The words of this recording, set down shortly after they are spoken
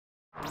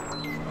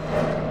Praise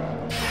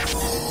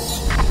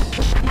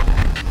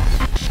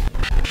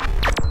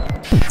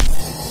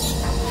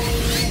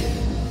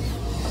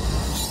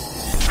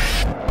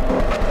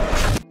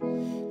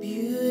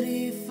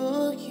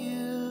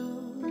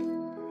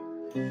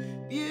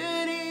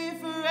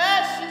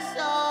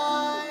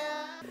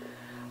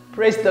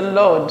the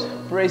Lord,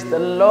 praise the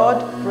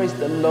Lord, praise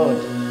the Lord.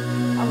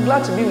 I'm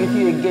glad to be with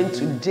you again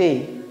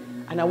today,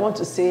 and I want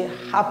to say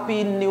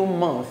happy new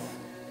month,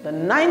 the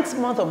 9th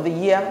month of the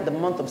year, the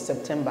month of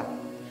September.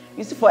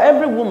 You see, for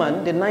every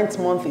woman, the 9th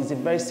month is a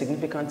very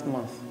significant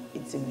month.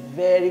 It's a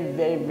very,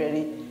 very,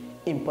 very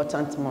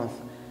important month.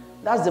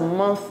 That's the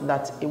month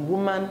that a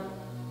woman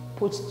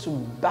puts to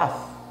birth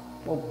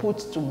or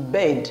puts to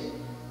bed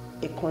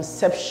a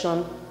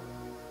conception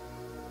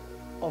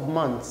of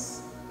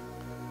months.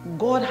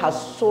 God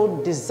has so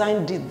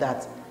designed it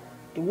that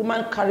a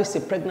woman carries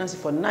a pregnancy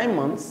for 9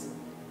 months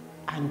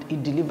and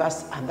it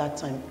delivers at that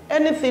time.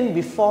 Anything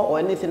before or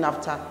anything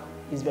after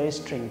is very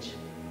strange.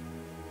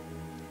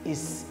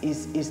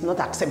 Is not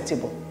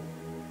acceptable.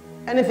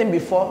 Anything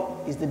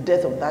before is the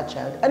death of that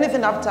child.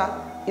 Anything after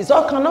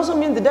can also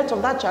mean the death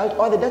of that child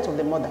or the death of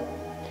the mother.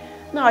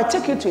 Now I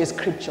take you to a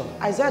scripture,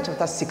 Isaiah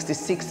chapter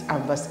 66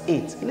 and verse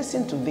 8.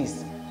 Listen to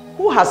this.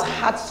 Who has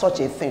had such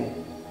a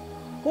thing?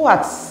 Who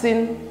has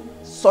seen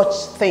such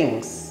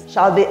things?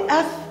 Shall the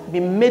earth be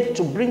made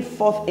to bring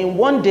forth in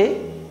one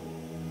day?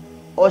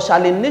 Or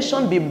shall a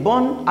nation be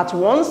born at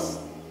once?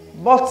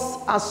 But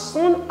as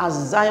soon as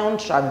Zion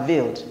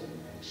travailed,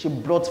 she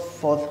brought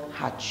forth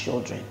her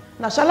children.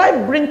 Now shall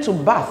I bring to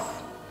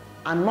birth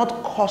and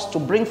not cause to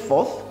bring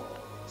forth,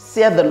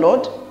 saith the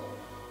Lord?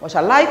 Or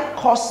shall I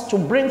cause to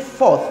bring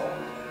forth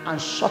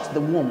and shut the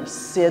womb,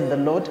 saith the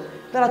Lord?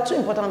 There are two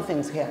important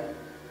things here.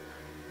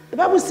 The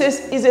Bible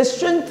says it's a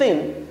strange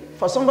thing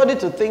for somebody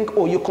to think,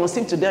 oh, you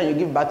conceive today and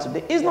you give birth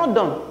today. It's not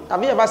done.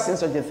 Have you ever seen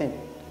such a thing?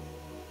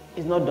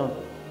 It's not done.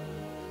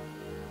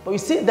 But you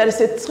see, there is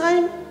a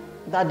time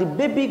that the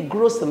baby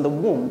grows in the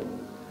womb,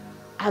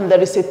 and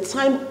there is a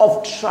time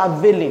of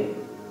travailing.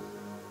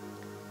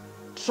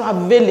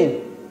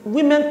 Travailing.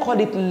 Women call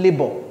it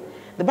labor.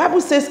 The Bible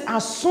says,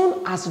 as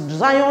soon as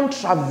Zion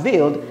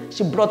travailed,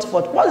 she brought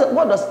forth.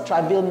 What does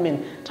travail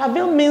mean?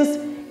 Travail means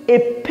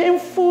a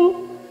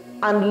painful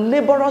and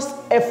laborious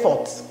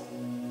effort,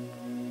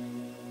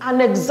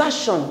 an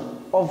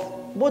exertion of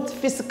both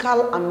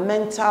physical and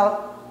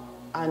mental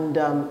and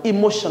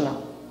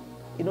emotional.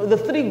 You know, the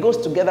three goes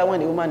together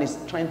when a woman is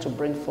trying to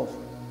bring forth.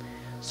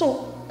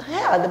 So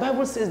here the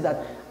Bible says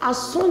that as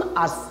soon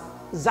as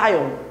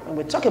Zion, when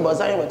we talk about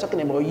Zion, we're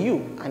talking about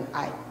you and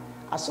I.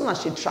 As soon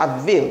as she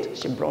travailed,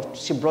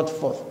 she brought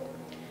forth.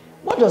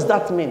 What does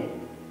that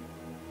mean?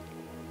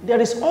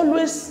 There is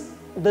always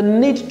the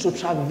need to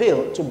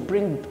travail to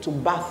bring to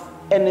birth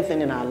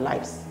anything in our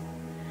lives.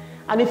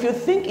 And if you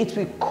think it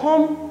will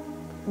come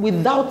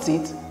without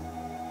it,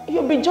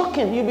 you'll be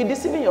joking, you'll be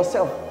deceiving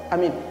yourself. I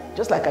mean,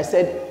 just like I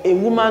said, a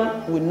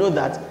woman will know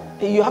that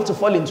you have to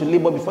fall into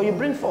labor before you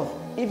bring forth.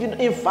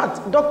 In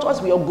fact,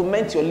 doctors will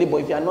augment your labor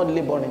if you are not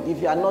laboring. If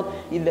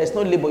there's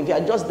no labor, if you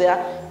are just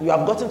there, you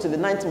have gotten to the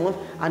 9th month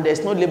and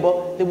there's no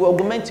labor, they will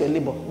augment your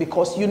labor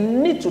because you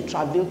need to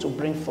travail to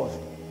bring forth.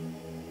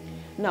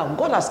 Now,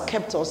 God has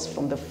kept us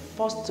from the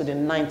 1st to the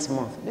 9th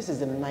month. This is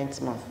the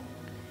 9th month.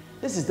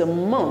 This is the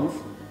month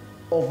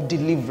of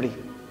delivery.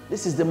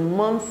 This is the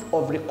month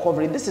of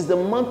recovery. This is the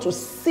month to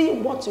see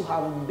what you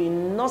have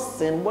been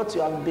nursing, what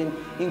you have been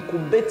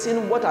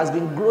incubating, what has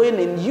been growing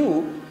in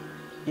you,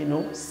 you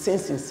know,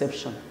 since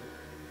inception.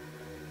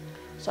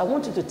 So I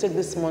want you to take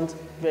this month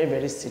very,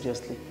 very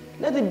seriously.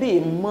 Let it be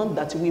a month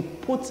that we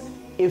put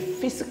a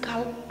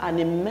physical and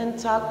a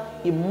mental,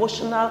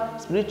 emotional,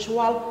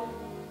 spiritual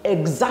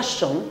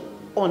exertion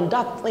on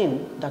that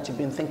thing that you've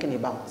been thinking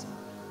about.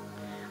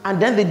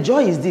 And then the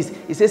joy is this.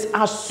 It says,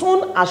 as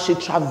soon as she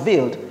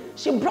travailed,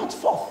 she brought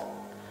forth.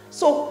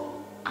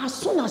 So as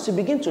soon as you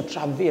begin to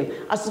travail,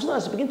 as soon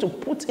as you begin to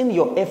put in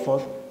your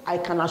effort, I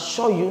can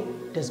assure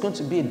you there's going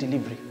to be a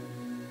delivery.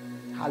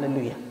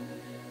 Hallelujah.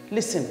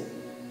 Listen,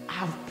 I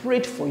have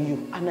prayed for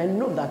you, and I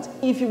know that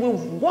if you will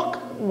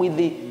walk with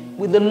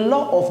the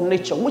law of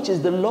nature, which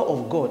is the law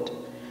of God,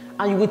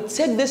 and you will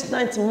take this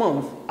 9th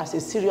month as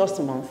a serious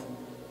month,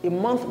 a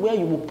month where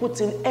you will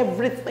put in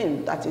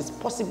everything that is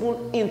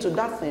possible into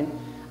that thing,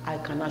 I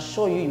can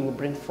assure you, you will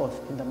bring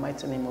forth in the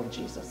mighty name of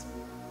Jesus.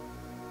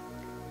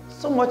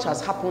 So much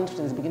has happened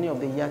since the beginning of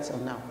the year till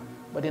now,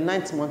 but the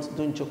 9th month,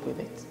 don't joke with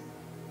it.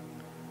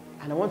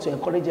 And I want to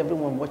encourage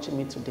everyone watching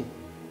me today.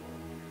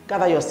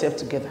 Gather yourself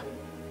together.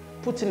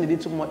 Put in a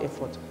little more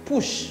effort.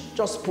 Push.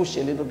 Just push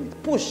a little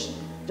bit. Push.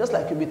 Just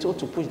like you'll be told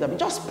to push that.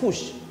 Just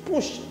push.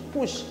 Push.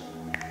 Push.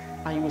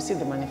 And you will see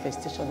the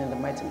manifestation in the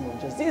mighty name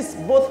of Jesus. This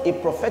is both a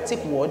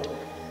prophetic word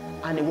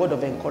and a word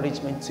of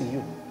encouragement to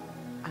you.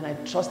 And I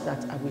trust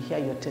that I will hear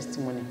your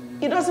testimony.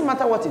 It doesn't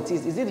matter what it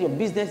is. Is it your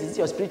business? Is it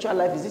your spiritual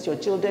life? Is it your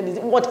children? Is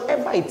it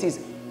whatever it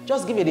is?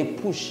 Just give it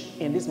a push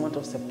in this month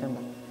of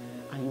September.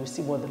 And you will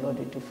see what the Lord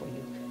will do for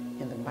you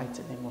in the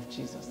mighty name of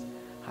Jesus.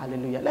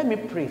 Hallelujah. Let me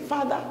pray.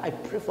 Father, I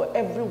pray for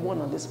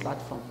everyone on this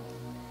platform.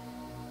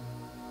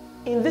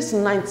 in this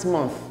 9th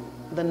month,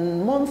 the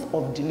month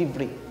of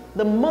delivery,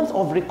 the month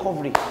of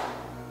recovery,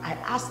 I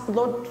ask,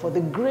 Lord, for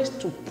the grace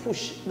to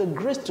push, the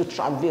grace to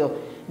travail,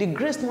 the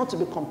grace not to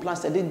be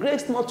complacent, the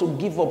grace not to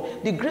give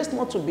up, the grace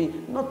not to be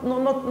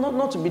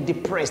not to be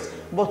depressed,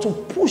 but to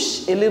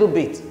push a little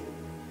bit.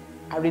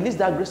 I release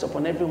that grace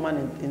upon everyone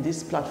in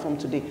this platform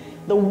today.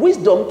 The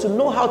wisdom to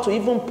know how to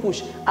even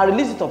push, I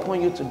release it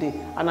upon you today.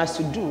 And as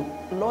you do,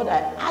 Lord, I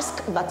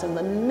ask that in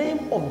the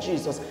name of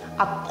Jesus,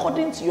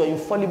 according to your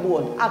infallible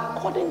word,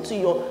 according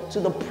to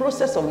the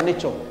process of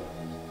nature,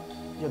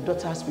 your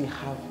daughters will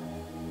have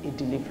a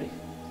delivery.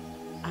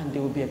 And they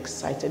will be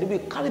excited. They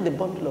will carry the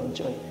bundle of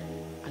joy.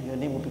 And your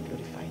name will be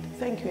glorified.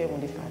 Thank you,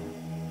 Heavenly Father.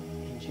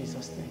 In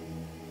Jesus' name.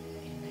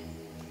 Amen.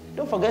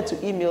 Don't forget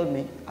to email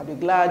me. I'll be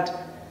glad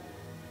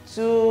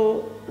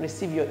to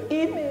receive your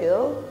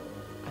email,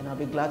 and I'll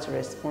be glad to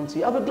respond to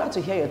you. I'll be glad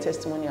to hear your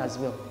testimony as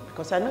well,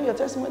 because I know your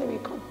testimony will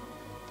come.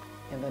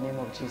 In the name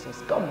of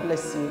Jesus. God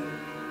bless you.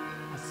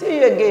 I'll see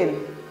you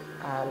again.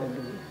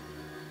 Hallelujah.